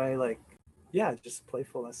kid in a way, like, just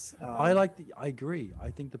playfulness. I agree. I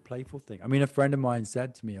think the playful thing. I mean, a friend of mine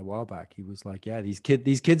said to me a while back, he was like, these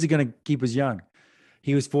kids are going to keep us young.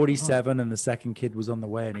 He was 47 and the second kid was on the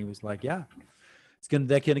way, and he was like, they're going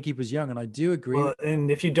to keep us young. And I do agree. Well,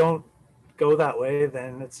 and if you don't go that way,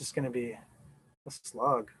 then it's just going to be a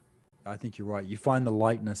slog. I think you're right. You find the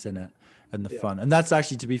lightness in it and the fun. And that's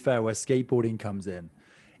actually, to be fair, where skateboarding comes in,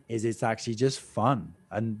 is it's actually just fun.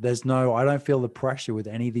 And I don't feel the pressure with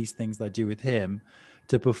any of these things that I do with him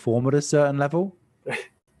to perform at a certain level.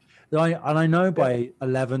 I know by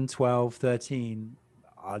 11, 12, 13,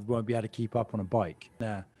 I won't be able to keep up on a bike.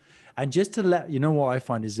 Yeah. And just to what I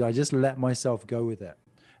find is I just let myself go with it.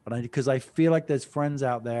 And because I feel like there's friends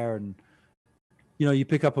out there, and, you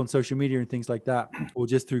pick up on social media and things like that, or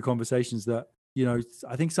just through conversations that,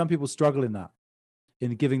 I think some people struggle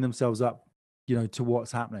in giving themselves up, to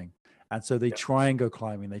what's happening. And so they try and go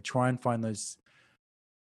climbing. They try and find those,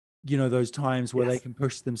 those times where they can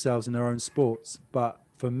push themselves in their own sports. But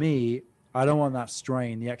for me, I don't want that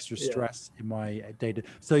strain, the extra stress in my day.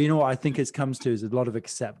 So, what I think it comes to is a lot of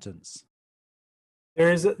acceptance.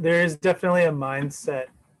 There is definitely a mindset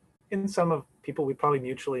in some of people we probably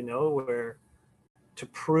mutually know, where to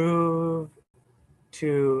prove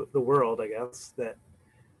to the world, I guess, that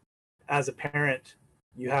as a parent,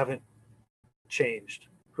 you haven't changed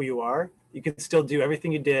who you are. You can still do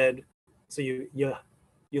everything you did. So you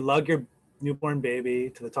lug your newborn baby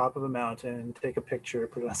to the top of a mountain, take a picture,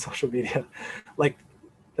 put it on social media, like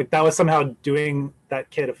that was somehow doing that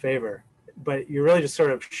kid a favor. But you're really just sort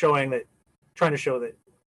of trying to show that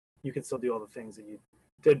you can still do all the things that you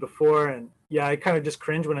did before. And I kind of just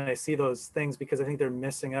cringe when I see those things, because I think they're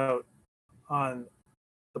missing out on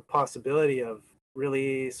the possibility of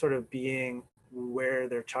really sort of being where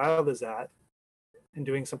their child is at and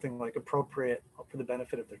doing something like appropriate for the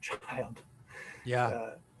benefit of their child.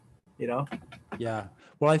 Yeah. Yeah.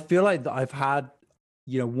 Well, I feel like I've had,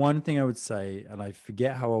 one thing I would say, and I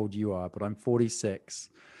forget how old you are, but I'm 46.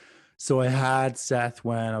 So I had Seth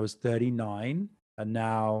when I was 39, and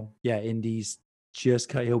now, Indy's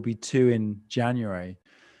he'll be 2 in January.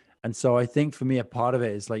 And so I think for me, a part of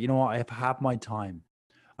it is like, I've had my time.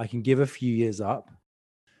 I can give a few years up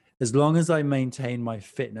as long as I maintain my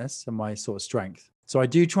fitness and my sort of strength. So I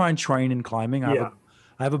do try and train in climbing. I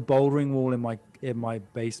have a bouldering wall in my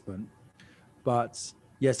basement, but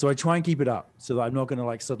so I try and keep it up so that I'm not going to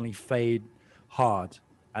like suddenly fade hard.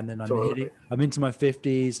 And then I'm into my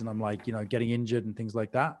 50s and I'm like, getting injured and things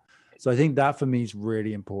like that. So I think that for me is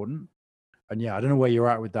really important. And I don't know where you're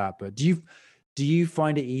at with that, but do you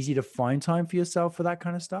find it easy to find time for yourself for that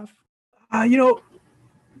kind of stuff? I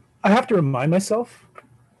have to remind myself,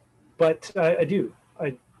 but I do.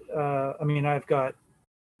 I mean, I've got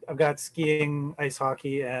skiing, ice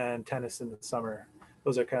hockey, and tennis in the summer.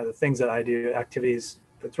 Those are kind of the things that I do, activities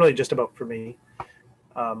that's really just about for me.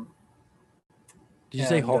 Did you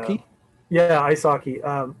say hockey? Ice hockey.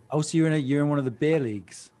 So you're in one of the beer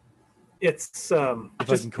leagues. It's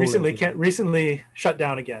just recently shut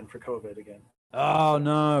down again for COVID again. Oh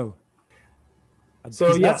no!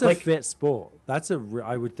 So that's a fit sport.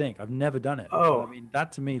 I would think I've never done it. Oh, I mean,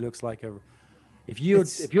 that to me looks like If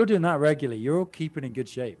you're doing that regularly, you're keeping in good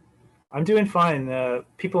shape. I'm doing fine.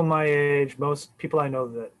 People my age, most people I know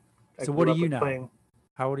that. So what are you now?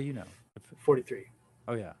 How old are you now? 43.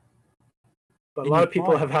 Oh yeah. But a lot of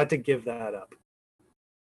people have had to give that up.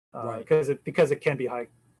 Right. Because it can be high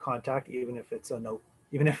contact, even if it's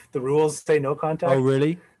even if the rules say no contact. Oh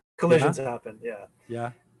really? Collisions happen. Yeah.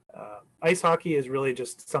 Yeah. Ice hockey is really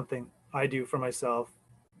just something I do for myself.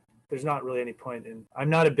 There's not really any point in. I'm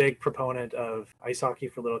not a big proponent of ice hockey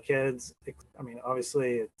for little kids. I mean,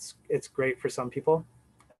 obviously, it's great for some people,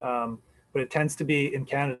 but it tends to be, in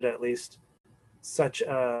Canada at least, such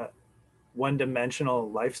a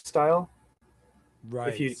one-dimensional lifestyle.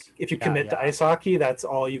 Right. If you commit to ice hockey, that's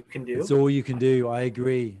all you can do. It's all you can do. I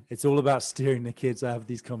agree. It's all about steering the kids. I have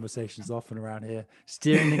these conversations often around here.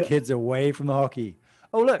 Steering the kids away from the hockey.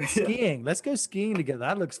 Oh, look, skiing. Let's go skiing together.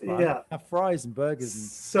 That looks fun. Yeah. Have fries and burgers.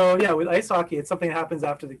 So, yeah, with ice hockey, it's something that happens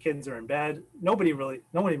after the kids are in bed. Nobody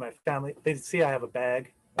in my family, they see I have a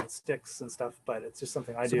bag and sticks and stuff, but it's just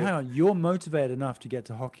something I do. Hang on. You're motivated enough to get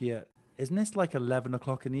to hockey isn't this like 11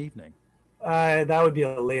 o'clock in the evening? That would be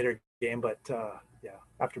a later game, but yeah,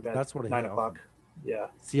 after bed. That's what 9 o'clock. Yeah.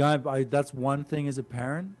 See, I that's one thing as a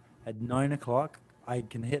parent. At 9 o'clock, I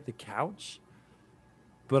can hit the couch,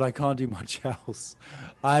 but I can't do much else.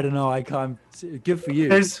 I don't know. I can't. Good for you.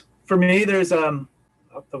 There's the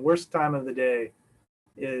worst time of the day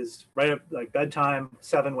is right up like bedtime,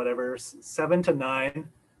 7, whatever, 7 to 9.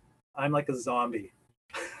 I'm like a zombie.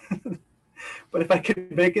 But if I can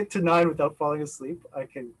make it to 9 without falling asleep, I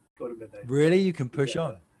can go to midnight. Really? You can push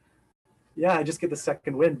on? Yeah, I just get the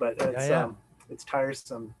second wind, but it's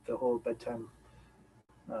tiresome, the whole bedtime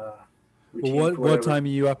routine. Well, what time are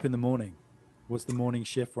you up in the morning? What's the morning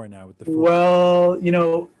shift right now with the food?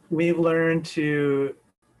 Well, we've learned to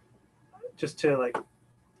like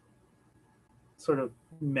sort of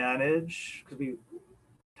manage, because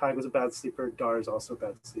Tig was a bad sleeper. Dar is also a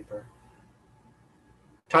bad sleeper.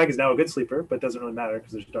 Tig is now a good sleeper, but doesn't really matter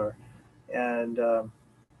because there's Dar. And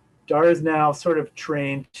Dar is now sort of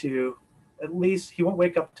trained to, at least he won't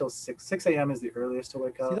wake up till 6 a.m. is the earliest to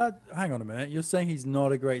wake up. See that? Hang on a minute. You're saying he's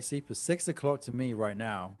not a great sleeper. 6 o'clock to me right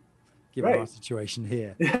now, given our situation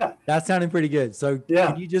here. Yeah. That's sounding pretty good. So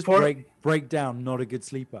can you just break down not a good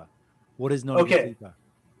sleeper? What is not a good sleeper?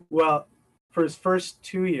 Well, for his first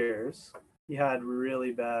 2 years, he had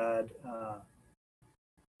really bad,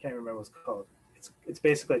 can't remember what it's called. It's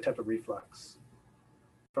basically a type of reflux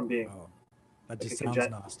from being. Oh, that just sounds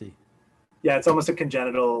nasty. Yeah, it's almost a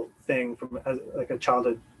congenital thing from like a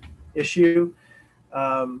childhood issue.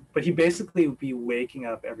 But he basically would be waking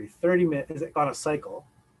up every 30 minutes on a cycle.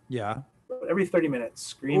 Yeah. Every 30 minutes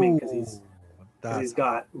screaming because he's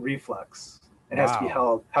got reflux. It has to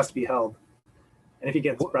be held. And if he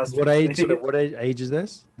gets breastfed. What age is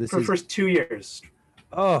this? For the first 2 years.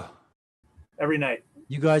 Oh. Every night.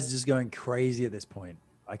 You guys are just going crazy at this point.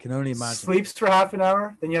 I can only imagine. Sleeps for half an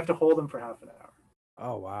hour, then you have to hold him for half an hour.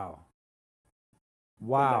 Oh, wow.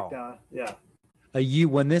 Wow. Yeah.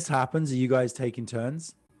 When this happens, are you guys taking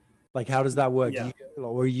turns? Like, how does that work? Yeah.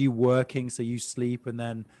 Or are you working so you sleep, and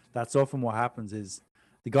then that's often what happens is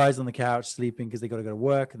the guy's on the couch sleeping because they got to go to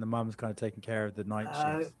work, and the mom's kind of taking care of the night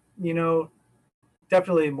shifts.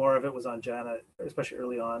 Definitely more of it was on Janet, especially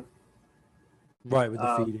early on. Right, with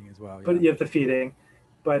the feeding as well. Yeah. But you have the feeding.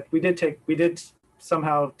 But we did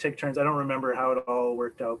somehow take turns. I don't remember how it all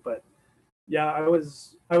worked out, but yeah, I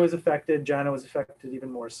was affected. Jana was affected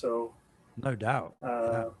even more so. No doubt.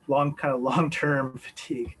 Long-term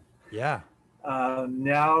fatigue. Yeah.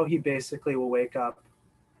 Now he basically will wake up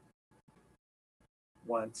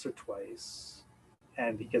once or twice,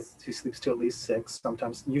 and he sleeps to at least 6,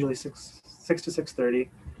 sometimes usually 6 to 6:30.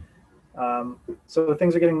 So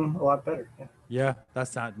things are getting a lot better. Yeah.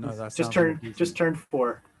 Just turned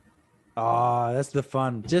 4. Oh, that's the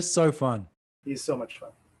fun. Just so fun. He's so much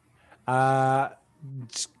fun.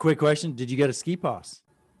 Quick question. Did you get a ski pass?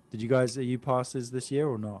 Are you passes this year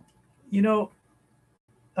or not?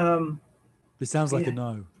 This sounds like a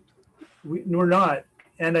no. We're not.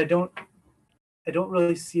 And I don't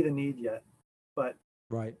really see the need yet, but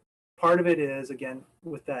right. Part of it is, again,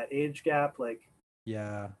 with that age gap, like,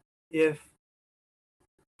 yeah, if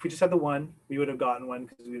we just had the one, we would have gotten one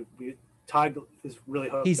because Tig is really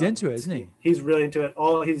hooked. He's into it, isn't he? He's really into it.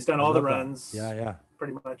 He's done all the runs. Yeah.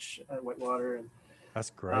 Pretty much at Whitewater, and that's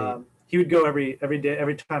great. He would go every day,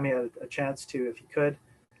 every time he had a chance to, if he could,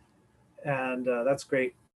 and that's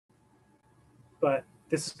great. But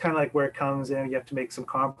this is kind of like where it comes in. You have to make some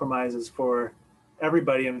compromises for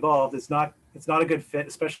everybody involved. It's not a good fit,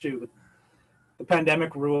 especially with the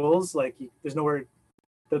pandemic rules. Like, there's nowhere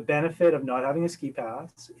the benefit of not having a ski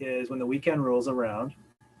pass is when the weekend rolls around,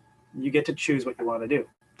 you get to choose what you want to do.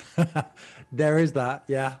 There is that.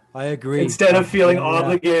 Yeah, I agree. Instead of feeling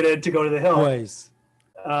obligated to go to the hill. Always.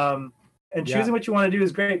 And choosing what you want to do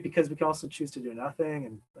is great because we can also choose to do nothing.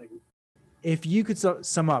 And like, if you could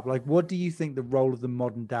sum up, like, what do you think the role of the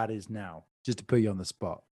modern dad is now? Just to put you on the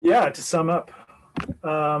spot. Yeah, to sum up,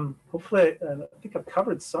 hopefully, I think I've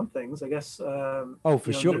covered some things. I guess.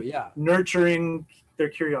 For sure, yeah. Nurturing their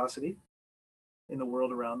curiosity in the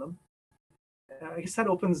world around them. I guess that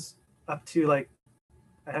opens up to, like,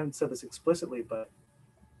 I haven't said this explicitly, but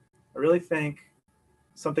I really think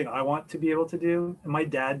something I want to be able to do, and my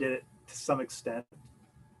dad did it to some extent,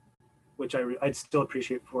 which I'd still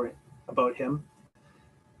appreciate about him,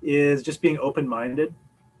 is just being open-minded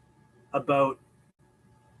about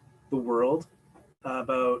the world,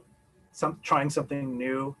 about trying something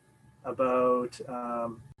new, about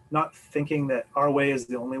not thinking that our way is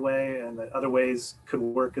the only way and that other ways could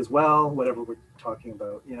work as well, whatever we're talking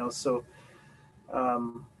about, So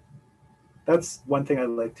that's one thing I'd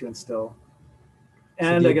like to instill.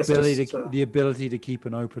 And I guess the ability to keep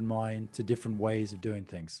an open mind to different ways of doing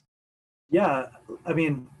things. Yeah, I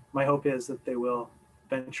mean, my hope is that they will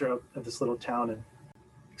venture out of this little town and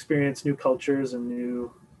experience new cultures and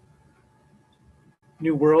new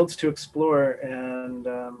worlds to explore. And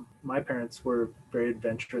my parents were very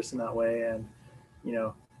adventurous in that way, and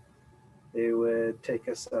they would take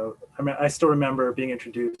us out. I mean, I still remember being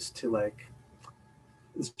introduced to like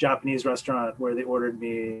this Japanese restaurant where they ordered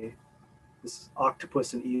me this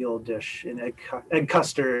octopus and eel dish in egg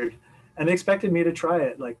custard, and they expected me to try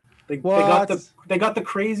it. Like they got the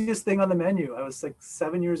craziest thing on the menu. I was like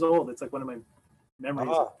 7 years old. It's like one of my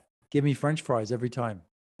memories. Give me French fries every time.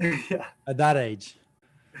 Yeah. At that age.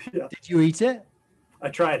 Yeah. Did you eat it? I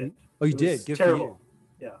tried it. Oh, you did? Good terrible.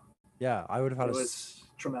 For you. Yeah, I would have had it was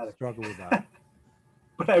traumatic struggle with that.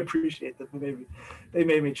 But I appreciate that they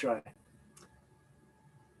made me try.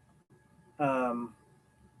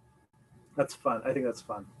 That's fun. I think that's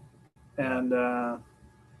fun. And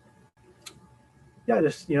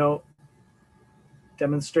just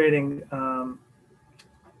demonstrating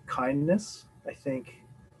kindness. I think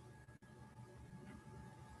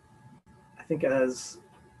as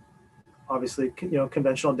obviously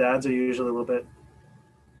conventional dads are usually a little bit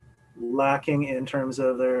lacking in terms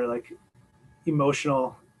of their like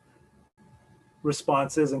emotional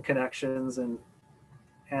responses and connections, and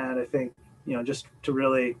I think just to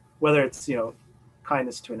really, whether it's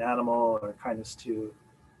kindness to an animal or kindness to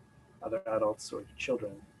other adults or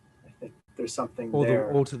children, I think there's something there.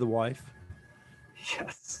 Or to the wife.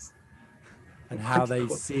 Yes. And how they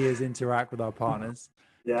see us interact with our partners.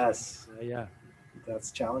 Yes. Yeah.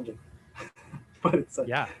 That's challenging. But it's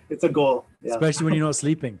a goal. Yeah. Especially when you're not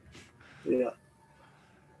sleeping. Yeah.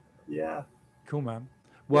 Yeah. Cool, man.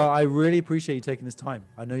 Well, I really appreciate you taking this time.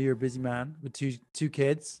 I know you're a busy man with two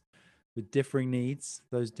kids with differing needs,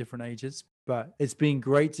 those different ages, but it's been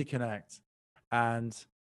great to connect. And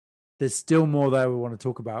there's still more that we want to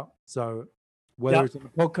talk about. So whether it's on the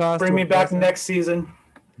podcast, bring me back next season.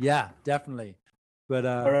 Yeah, definitely. But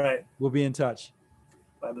all right, we'll be in touch.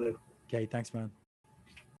 Bye, Blue. Okay, thanks, man.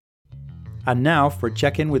 And now for a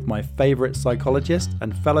check-in with my favorite psychologist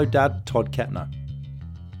and fellow dad, Todd Kepner.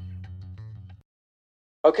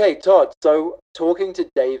 Okay, Todd. So talking to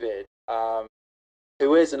David,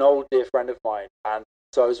 who is an old dear friend of mine, and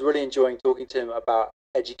so I was really enjoying talking to him about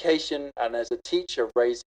education and as a teacher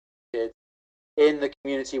raising kids in the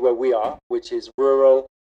community where we are, which is rural,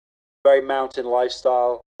 very mountain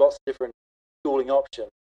lifestyle, lots of different schooling options.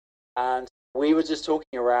 And we were just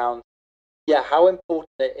talking around, how important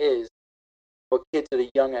it is for kids at a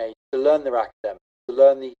young age to learn their academics, to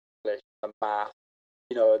learn the English and math,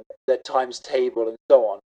 their times table and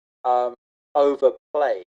so on, over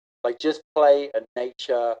play. Like just play and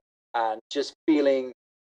nature and just feeling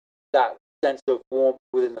that sense of warmth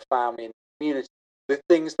within the family and community, the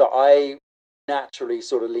things that I naturally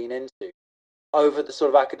sort of lean into over the sort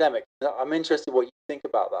of academic. I'm interested what you think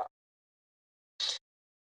about that.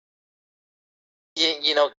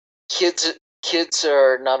 Kids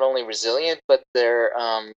are not only resilient, but they're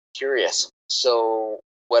curious. So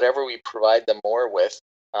whatever we provide them more with,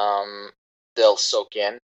 they'll soak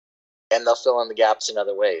in, and they'll fill in the gaps in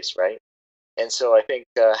other ways, right? And so I think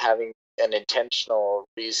having an intentional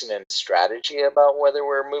reason and strategy about whether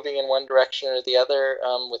we're moving in one direction or the other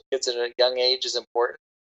with kids at a young age is important,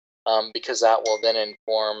 because that will then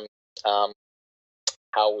inform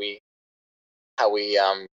how we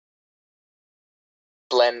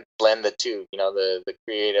blend the two, the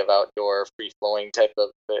creative outdoor free flowing type of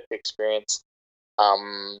experience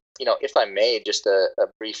If I may, just a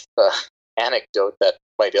brief anecdote that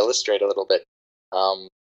might illustrate a little bit.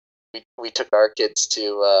 We took our kids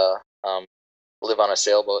to live on a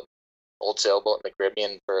sailboat, old sailboat in the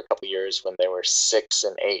Caribbean for a couple years when they were 6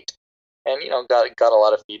 and 8, and got a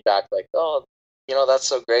lot of feedback like, oh, that's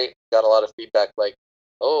so great. Got a lot of feedback like,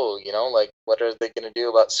 oh, like what are they going to do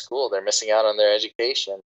about school? They're missing out on their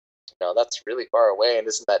education. That's really far away, and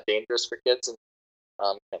isn't that dangerous for kids? And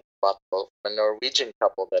bought both from a Norwegian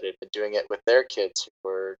couple that had been doing it with their kids who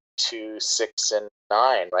were 2, 6, and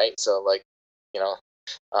 9, right? So like, you know,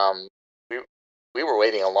 um, we we were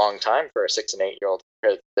waiting a long time for a 6 and 8-year-old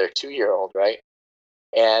compared to their 2-year-old, right?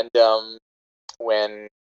 And when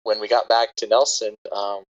we got back to Nelson,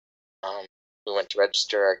 we went to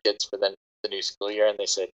register our kids for the new school year, and they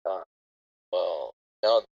said, well,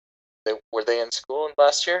 no, were they in school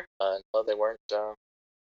last year? No, they weren't.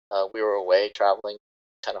 We were away traveling,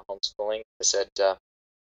 kind of homeschooling. They said,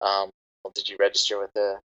 well, did you register with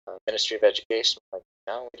the Ministry of Education? I'm like,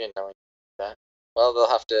 no, we didn't know anything like that. Well, they'll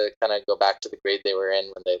have to kind of go back to the grade they were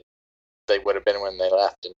in when they would have been when they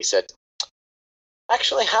left. And he said,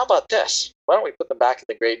 actually, how about this? Why don't we put them back in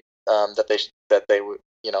the grade that they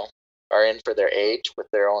are in for their age with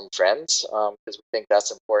their own friends, because we think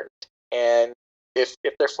that's important. And if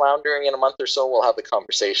they're floundering in a month or so, we'll have the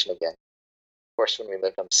conversation again. Of course, when we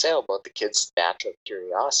lived on the sailboat, the kids' natural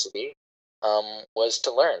curiosity was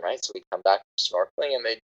to learn, right? So we'd come back from snorkeling, and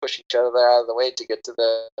they'd push each other out of the way to get to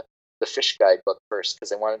the fish guide book first, because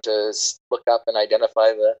they wanted to look up and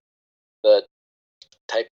identify the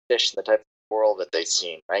type of fish and the type of coral that they've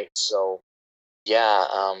seen, right? So,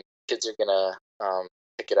 yeah, kids are gonna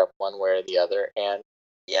pick it up one way or the other, and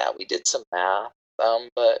yeah, we did some math,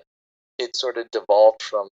 but it sort of devolved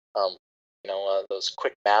from those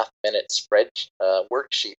quick math minute spread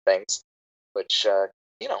worksheet things, which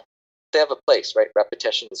they have a place, right?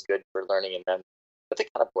 Repetition is good for learning and memory, but they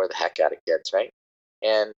kind of bore the heck out of kids, right?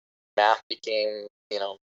 And math became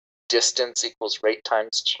distance equals rate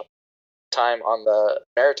times time on the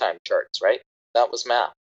maritime charts, right? That was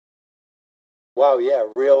math. Wow, yeah,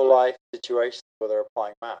 real life situations where they're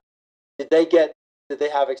applying math. Did they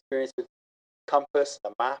have experience with compass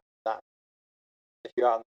and map? That if you're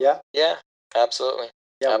out, yeah, absolutely,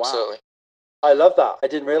 yeah, absolutely. Wow. I love that. I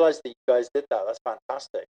didn't realize that you guys did that. That's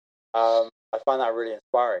fantastic. I find that really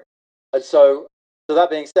inspiring. And so that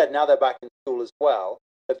being said, now they're back in school as well.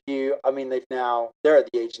 They're at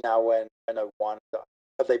the age now when I know one.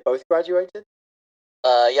 Have they both graduated?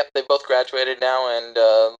 Yep, they both graduated now and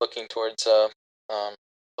looking towards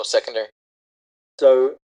post-secondary.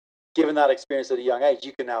 So, given that experience at a young age,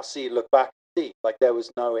 you can now look back and see, like there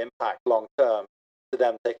was no impact long term to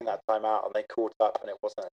them taking that time out, and they caught up, and it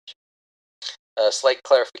wasn't an issue. Slight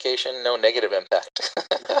clarification: no negative impact.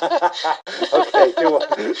 Okay, cool.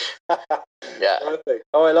 Yeah. Perfect.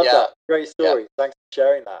 Oh, I love that. Great story. Yeah. Thanks for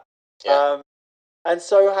sharing that. Yeah. And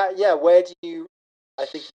so, where do you? I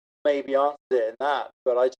think you maybe answered it in that,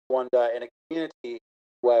 but I just wonder, in a community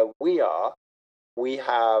where we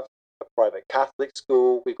have a private Catholic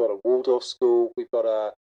school, we've got a Waldorf school, we've got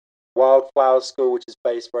a Wildflower school, which is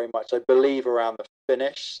based very much, I believe, around the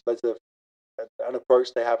Finnish. There's an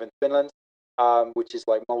approach they have in Finland, which is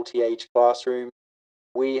like multi-age classroom.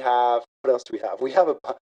 We have, what else do we have?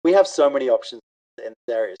 We have so many options in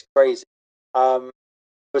this area. It's crazy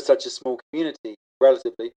for such a small community,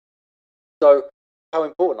 relatively. So, how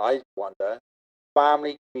important, I wonder,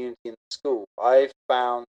 family, community, and school. I've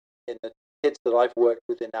found in the kids that I've worked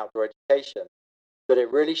with in outdoor education that it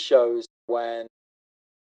really shows when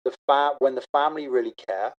the family really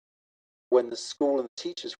care, when the school and the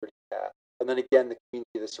teachers really care, and then again the community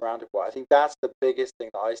they're surrounded by. I think that's the biggest thing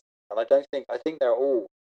that I see, and I think they're all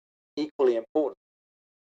equally important.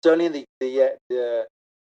 Certainly in the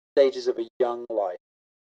stages of a young life,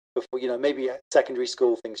 before maybe secondary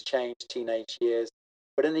school things change, teenage years,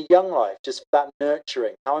 but in a young life, just that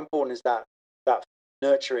nurturing. How important is that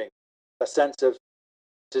nurturing, a sense of,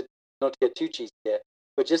 not to get too cheesy here,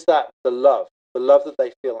 but just the love that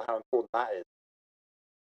they feel, and how important that is.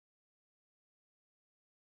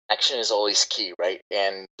 Action is always key, right?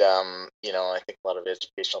 And I think a lot of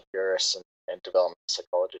educational theorists and development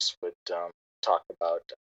psychologists would talk about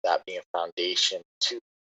that being a foundation to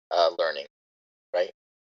learning, right?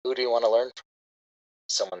 Who do you want to learn from?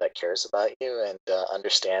 Someone that cares about you and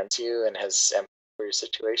understands you and has empathy for your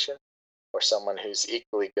situation, or someone who's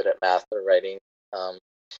equally good at math or writing,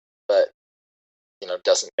 but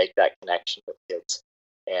doesn't make that connection with kids.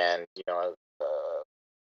 And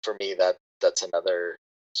for me, that's another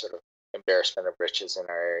sort of embarrassment of riches in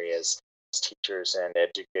our areas as teachers and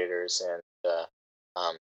educators and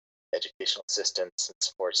educational assistants and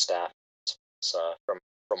support staff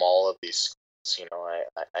from all of these schools.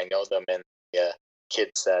 I know them and the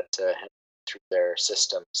kids that have through their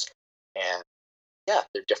systems, and yeah,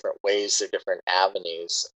 they're different ways, they're different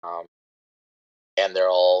avenues, and they're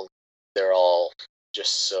all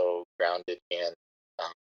just so grounded in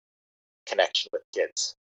connection with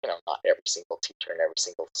kids. Not every single teacher in every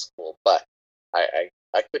single school, but I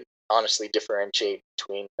couldn't honestly differentiate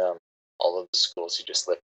between all of the schools you just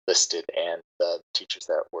listed and the teachers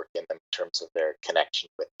that work in them in terms of their connection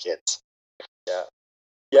with kids.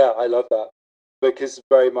 Yeah, I love that, because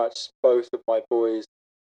very much both of my boys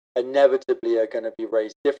inevitably are going to be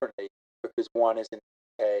raised differently, because one is in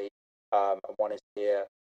the UK and one is here,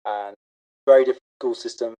 and very different school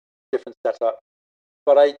system, different setup.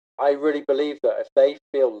 But I really believe that if they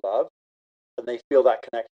feel love and they feel that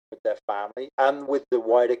connection with their family and with the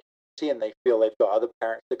wider community, and they feel they've got other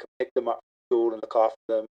parents that can pick them up from school and look after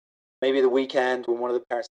them, maybe the weekend when one of the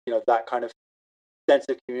parents, that kind of sense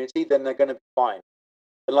of community, then they're going to be fine.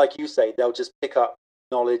 And like you say, they'll just pick up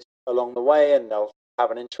knowledge along the way, and they'll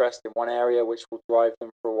have an interest in one area which will drive them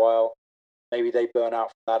for a while. Maybe they burn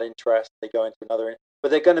out from that interest, they go into another,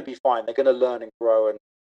 but they're going to be fine. They're going to learn and grow and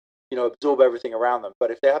absorb everything around them.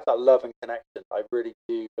 But if they have that love and connection, I really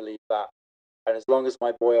do believe that. And as long as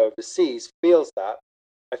my boy overseas feels that,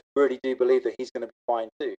 I really do believe that he's going to be fine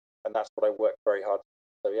too. And that's what I work very hard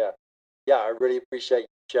for. So yeah, I really appreciate you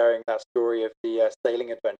sharing that story of the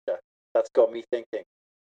sailing adventure. That's got me thinking.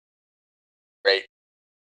 Great.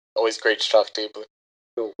 Always great to talk to you, Blue.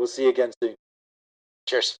 Cool. We'll see you again soon.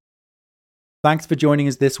 Cheers. Thanks for joining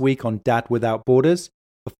us this week on Dad Without Borders.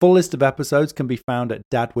 A full list of episodes can be found at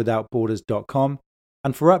dadwithoutborders.com.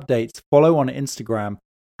 And for updates, follow on Instagram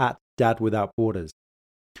at dadwithoutborders.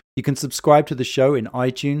 You can subscribe to the show in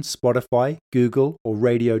iTunes, Spotify, Google, or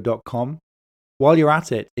radio.com. While you're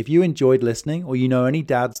at it, if you enjoyed listening or you know any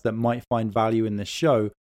dads that might find value in this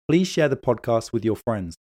show, please share the podcast with your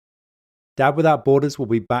friends. Dad Without Borders will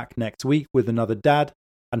be back next week with another dad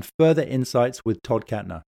and further insights with Todd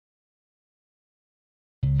Kettner.